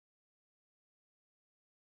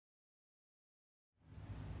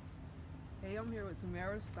I'm here with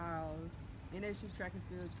Tamara Styles, NSU Track and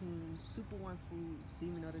Field Team, Super One Foods,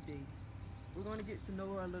 Demon of the Day. We're going to get to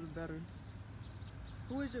know her a little better.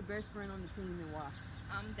 Who is your best friend on the team and why?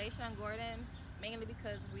 Deshaun Gordon, mainly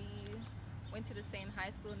because we went to the same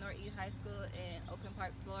high school, Northeast High School in Oakland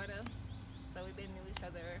Park, Florida. So we've been knew each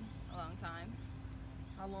other a long time.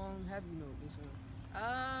 How long have you known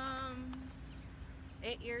Deshaun?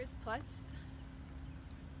 8 years plus.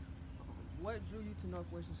 What drew you to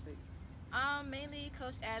Northwestern State? Mainly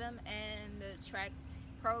Coach Adam and the track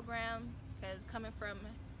program, because coming from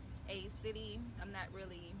a city, I'm not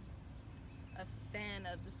really a fan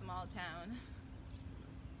of the small town.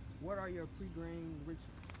 What are your pre-game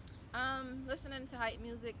rituals? Listening to hype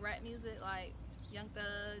music, rap music like Young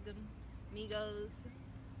Thug, Migos,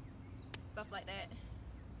 stuff like that.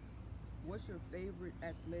 What's your favorite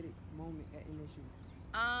athletic moment at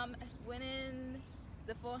NSU? Winning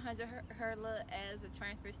the 400 hurdler as a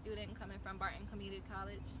transfer student coming from Barton Community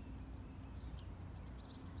College.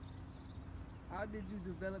 How did you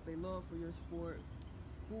develop a love for your sport?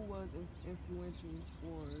 Who was influential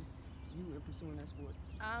for you in pursuing that sport?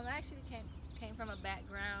 I actually came from a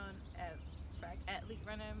background of track athlete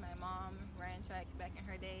runner. My mom ran track back in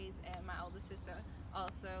her days, and my older sister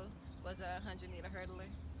also was a 100-meter hurdler.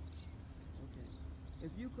 Okay.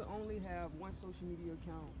 If you could only have one social media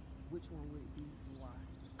account, which one would it be and why?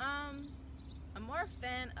 I'm more a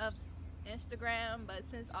fan of Instagram, but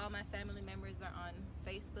since all my family members are on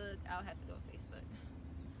Facebook, I'll have to go with Facebook.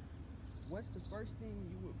 What's the first thing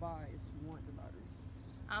you would buy if you won the lottery?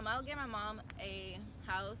 I'll get my mom a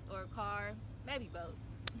house or a car, maybe both.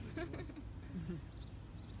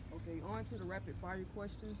 Okay, on to the rapid fire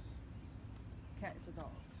questions. Cats or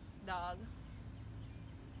dogs? Dog.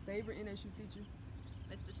 Favorite NSU teacher?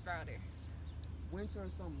 Mr. Strouder. Winter or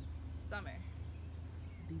summer? Summer.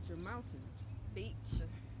 Beach or mountains? Beach.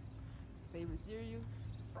 Favorite cereal?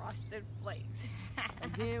 Frosted Flakes.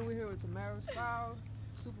 Again, we're here with Tamara Styles,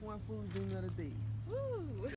 Super One Foods, Demon of the Day. Woo!